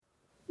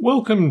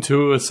Welcome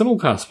to a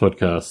Simulcast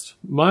podcast.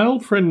 My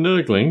old friend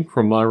Nurgling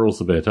from My Rules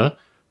Are Better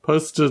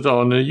posted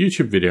on a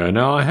YouTube video.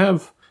 Now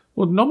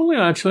normally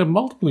I actually have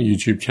multiple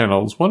YouTube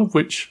channels, one of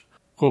which,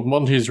 called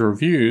Monty's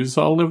Reviews,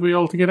 I'll never be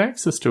able to get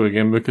access to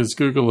again because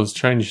Google has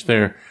changed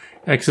their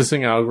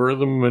accessing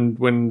algorithm, and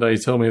when they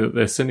tell me that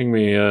they're sending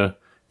me a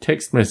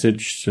text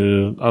message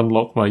to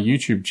unlock my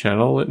YouTube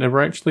channel, it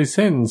never actually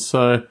sends.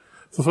 So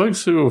for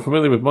folks who are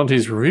familiar with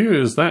Monty's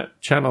Reviews,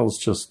 that channel's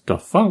just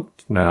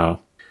defunct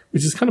now,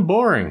 which is kind of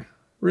boring.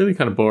 Really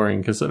kind of boring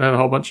because it had a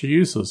whole bunch of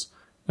users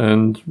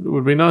and it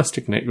would be nice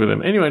to connect with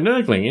them. Anyway,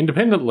 Nurgling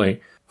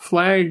independently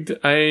flagged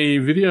a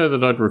video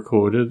that I'd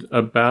recorded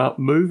about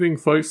moving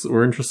folks that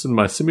were interested in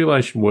my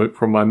simulation work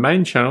from my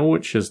main channel,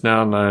 which is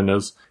now known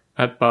as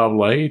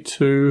 @Barbley,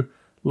 to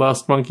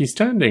Last Monkey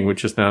Standing,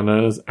 which is now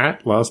known as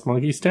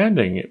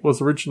 @LastMonkeyStanding. It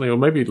was originally, or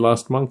maybe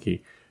Last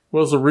Monkey,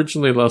 was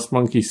originally Last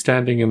Monkey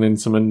Standing and then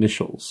some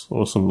initials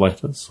or some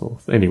letters.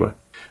 Anyway,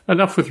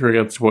 enough with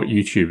regards to what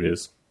YouTube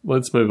is.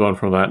 Let's move on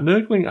from that.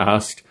 Nurgling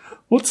asked,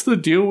 what's the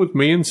deal with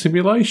me in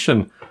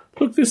simulation?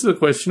 Look, this is a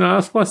question I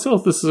ask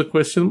myself. This is a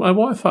question my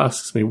wife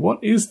asks me. What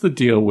is the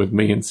deal with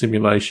me in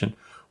simulation?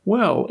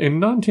 Well, in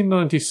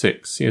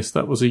 1996, yes,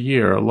 that was a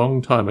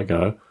long time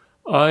ago,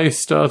 I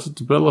started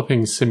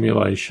developing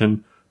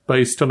simulation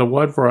based on a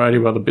wide variety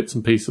of other bits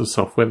and pieces of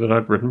software that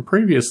I'd written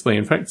previously.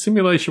 In fact,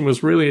 simulation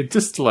was really a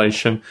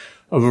distillation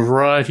of a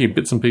variety of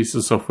bits and pieces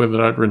of software that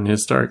I'd written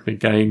historically,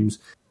 games,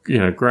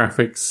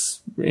 graphics,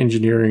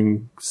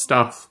 engineering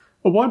stuff,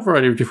 a wide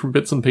variety of different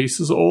bits and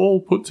pieces all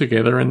put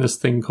together in this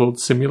thing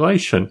called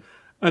simulation.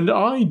 And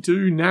I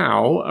do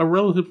now a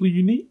relatively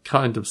unique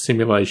kind of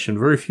simulation.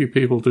 Very few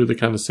people do the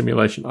kind of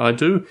simulation I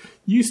do.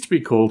 Used to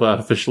be called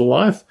artificial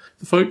life.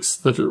 The folks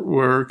that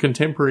were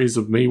contemporaries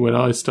of me when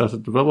I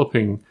started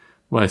developing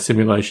my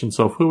simulation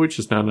software, which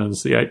is now known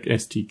as the Ape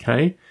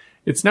SDK,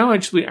 it's now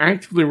actually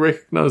actively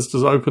recognized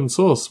as open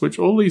source, which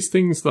all these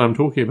things that I'm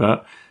talking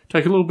about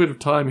take a little bit of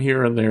time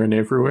here and there and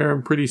everywhere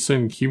and pretty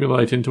soon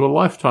accumulate into a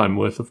lifetime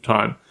worth of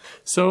time.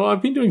 So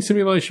I've been doing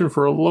simulation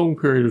for a long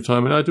period of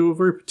time, and I do a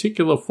very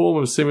particular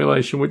form of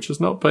simulation which is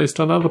not based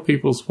on other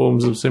people's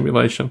forms of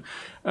simulation.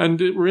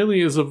 And it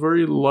really is a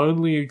very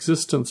lonely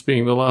existence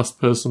being the last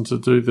person to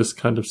do this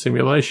kind of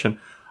simulation.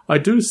 I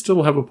do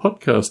still have a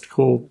podcast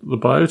called The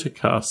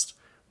Bioticast,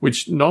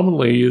 which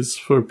nominally is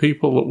for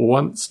people that were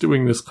once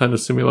doing this kind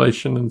of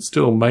simulation and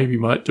still maybe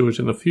might do it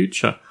in the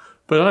future.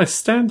 But I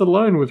stand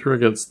alone with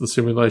regards to the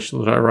simulation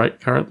that I write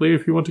currently.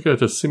 If you want to go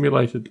to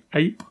Simulated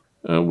Ape,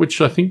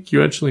 which I think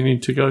you actually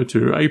need to go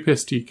to, Ape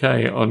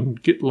SDK on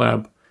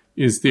GitLab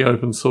is the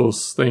open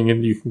source thing,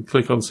 and you can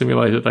click on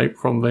Simulated Ape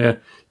from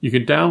there. You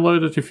can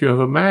download it if you have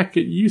a Mac.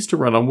 It used to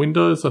run on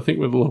Windows. I think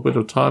with a little bit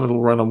of time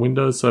it'll run on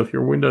Windows. So if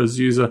you're a Windows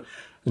user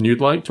and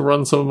you'd like to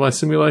run some of my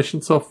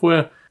simulation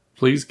software,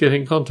 please get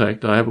in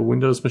contact. I have a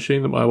Windows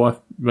machine that my wife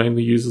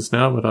mainly uses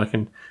now, but I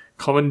can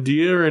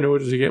commandeer in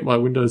order to get my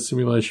Windows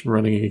simulation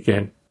running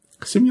again.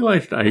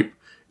 Simulated Ape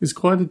is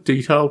quite a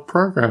detailed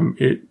program.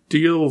 It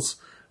deals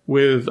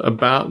with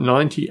about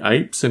 90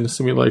 apes in a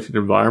simulated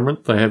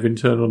environment. They have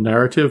internal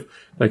narrative.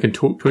 They can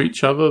talk to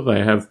each other. They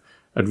have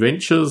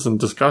adventures and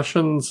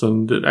discussions,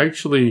 and it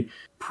actually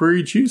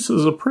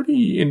produces a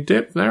pretty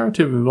in-depth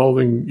narrative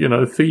involving,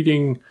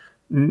 feeding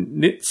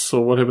nits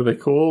or whatever they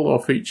call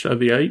off each of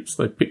the apes.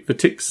 They pick the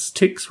ticks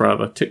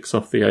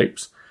off the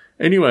apes.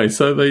 Anyway,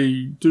 so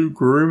they do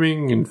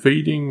grooming and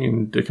feeding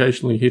and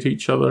occasionally hit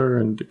each other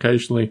and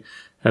occasionally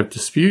have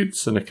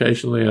disputes and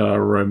occasionally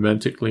are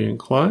romantically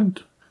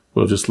inclined.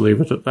 We'll just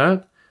leave it at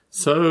that.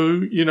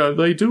 So,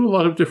 they do a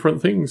lot of different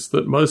things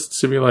that most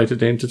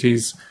simulated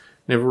entities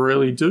never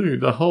really do.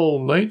 The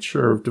whole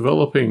nature of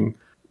developing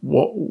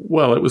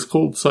it was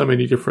called so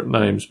many different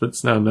names, but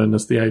it's now known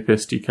as the Ape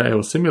SDK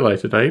or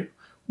Simulated Ape,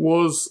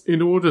 was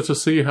in order to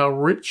see how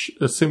rich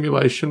a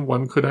simulation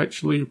one could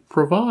actually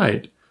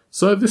provide.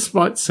 So this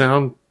might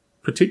sound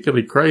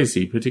particularly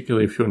crazy,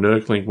 particularly if you're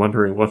Nurgling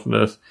wondering what on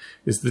earth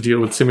is the deal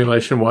with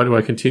simulation, why do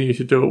I continue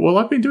to do it? Well,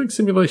 I've been doing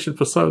simulation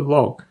for so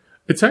long.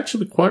 It's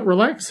actually quite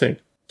relaxing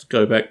to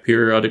go back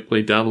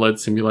periodically, download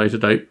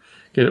Simulated Ape,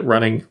 get it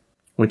running,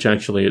 which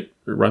actually it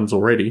runs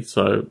already.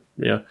 So,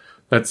 yeah,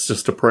 that's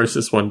just a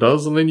process one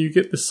does. And then you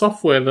get the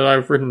software that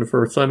I've written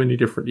for so many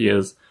different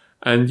years,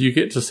 and you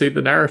get to see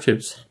the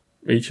narratives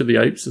each of the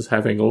apes is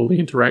having, all the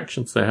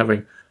interactions they're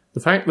having. The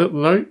fact that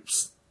the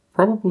apes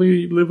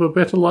probably live a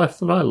better life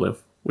than I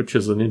live, which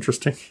is an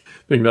interesting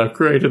thing. I've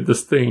created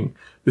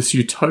this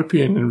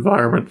utopian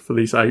environment for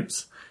these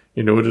apes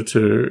in order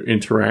to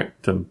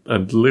interact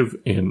and live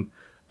in.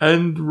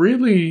 And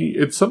really,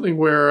 it's something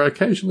where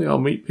occasionally I'll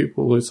meet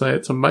people who say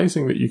it's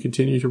amazing that you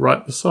continue to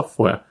write the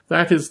software.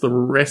 That is the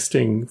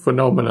resting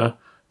phenomena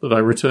that I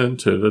return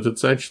to, that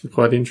it's actually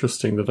quite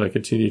interesting that I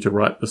continue to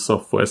write the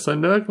software. So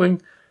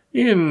Nurgling,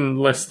 in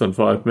less than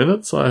 5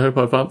 minutes, I hope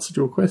I've answered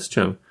your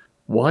question.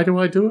 Why do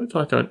I do it?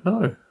 I don't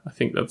know. I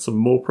think that's a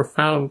more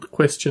profound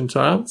question to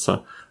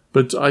answer.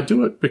 But I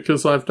do it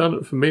because I've done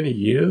it for many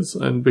years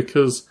and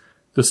because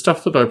the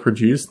stuff that I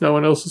produce, no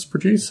one else is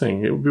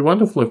producing. It would be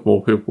wonderful if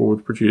more people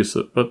would produce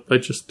it, but they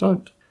just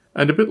don't.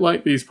 And a bit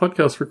like these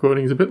podcast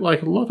recordings, a bit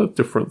like a lot of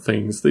different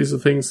things, these are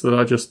things that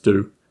I just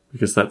do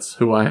because that's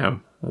who I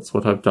am. That's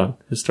what I've done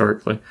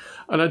historically.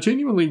 And I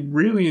genuinely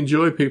really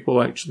enjoy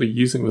people actually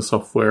using the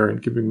software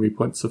and giving me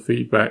points of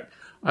feedback.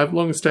 I have a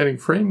long-standing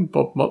friend,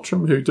 Bob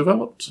Mottram, who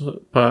developed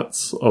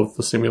parts of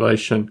the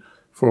simulation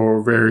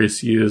for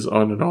various years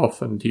on and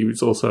off, and he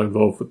was also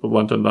involved with the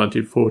London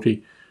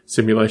 1940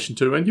 simulation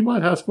too. And you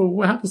might ask,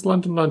 well, how does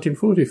London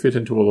 1940 fit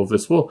into all of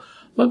this? Well,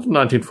 London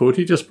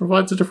 1940 just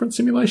provides a different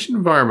simulation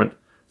environment.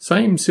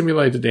 Same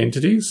simulated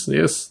entities.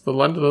 Yes, the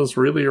Londoners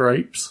really are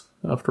apes,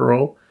 after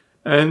all,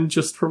 and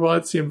just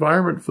provides the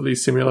environment for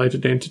these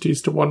simulated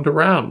entities to wander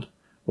around.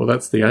 Well,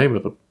 that's the aim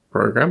of the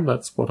program.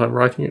 That's what I'm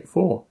writing it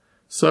for.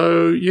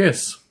 So,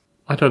 yes,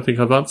 I don't think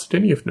I've answered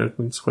any of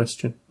Nurgling's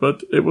question,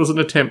 but it was an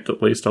attempt,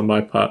 at least on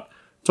my part.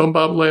 Tom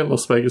Barbalet in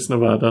Las Vegas,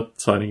 Nevada,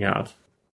 signing out.